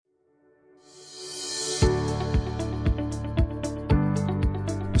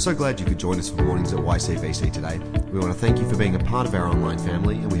so glad you could join us for Mornings at YCBC today. We want to thank you for being a part of our online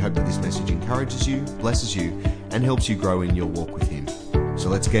family, and we hope that this message encourages you, blesses you, and helps you grow in your walk with Him. So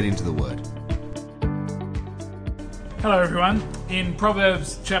let's get into the Word. Hello everyone. In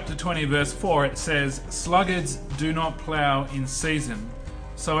Proverbs chapter 20 verse 4 it says, "Sluggards do not plough in season,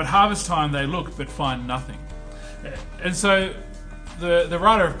 so at harvest time they look but find nothing." And so the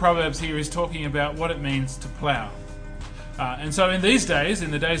writer of Proverbs here is talking about what it means to plough. And so in these days, in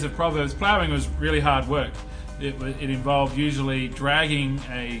the days of Proverbs, ploughing was really hard work. It involved usually dragging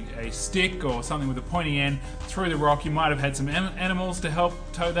a stick or something with a pointy end through the rock. You might have had some animals to help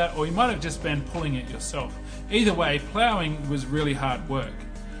tow that, or you might have just been pulling it yourself. Either way, ploughing was really hard work.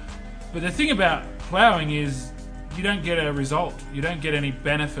 But the thing about ploughing is you don't get a result. You don't get any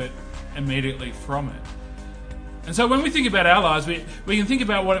benefit immediately from it. And so when we think about our lives, we can think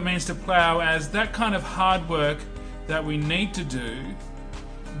about what it means to plough as that kind of hard work that we need to do,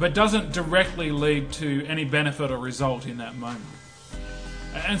 but doesn't directly lead to any benefit or result in that moment.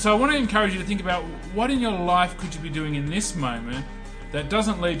 And so I want to encourage you to think about what in your life could you be doing in this moment that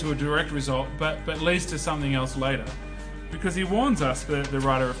doesn't lead to a direct result, but leads to something else later. Because he warns us, the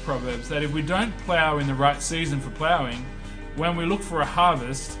writer of Proverbs, that if we don't plough in the right season for ploughing, when we look for a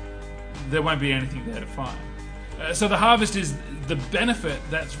harvest, there won't be anything there to find. So the harvest is the benefit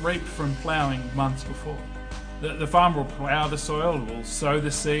that's reaped from ploughing months before. The farmer will plough the soil, will sow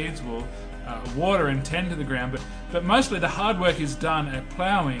the seeds, will water and tend to the ground, but mostly the hard work is done at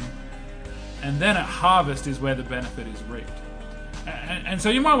ploughing, and then at harvest is where the benefit is reaped. And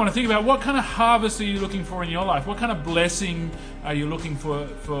so you might want to think about what kind of harvest are you looking for in your life? What kind of blessing are you looking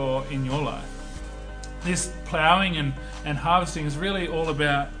for in your life? This ploughing and harvesting is really all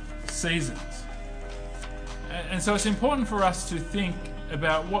about seasons. And so it's important for us to think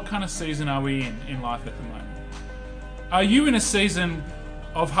about what kind of season are we in life at the moment. Are you in a season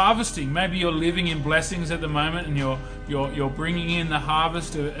of harvesting? Maybe you're living in blessings at the moment and you're bringing in the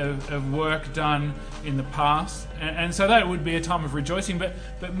harvest of work done in the past. And so that would be a time of rejoicing.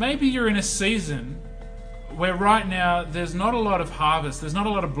 But maybe you're in a season where right now there's not a lot of harvest, there's not a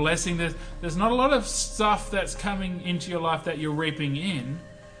lot of blessing, there's not a lot of stuff that's coming into your life that you're reaping in.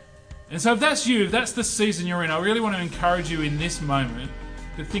 And so if that's you, if that's the season you're in, I really want to encourage you in this moment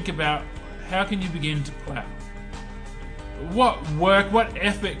to think about how can you begin to plough? What work, what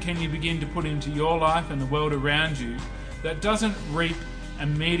effort can you begin to put into your life and the world around you that doesn't reap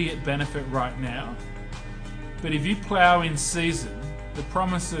immediate benefit right now? But if you plough in season, the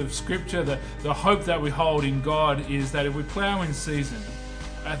promise of Scripture, the hope that we hold in God is that if we plough in season,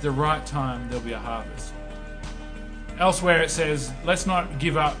 at the right time there'll be a harvest. Elsewhere it says, let's not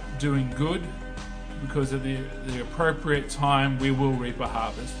give up doing good, because at the appropriate time we will reap a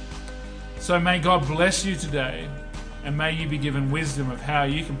harvest. So may God bless you today, and may you be given wisdom of how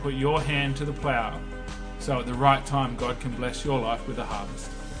you can put your hand to the plough, so at the right time God can bless your life with a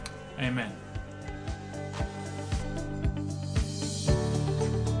harvest. Amen.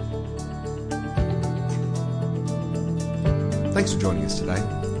 Thanks for joining us today.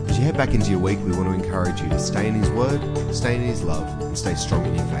 As you head back into your week, we want to encourage you to stay in His Word, stay in His love, and stay strong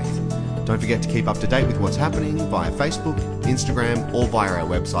in your faith. Don't forget to keep up to date with what's happening via Facebook, Instagram, or via our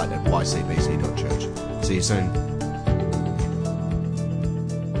website at ycbc.church. See you soon.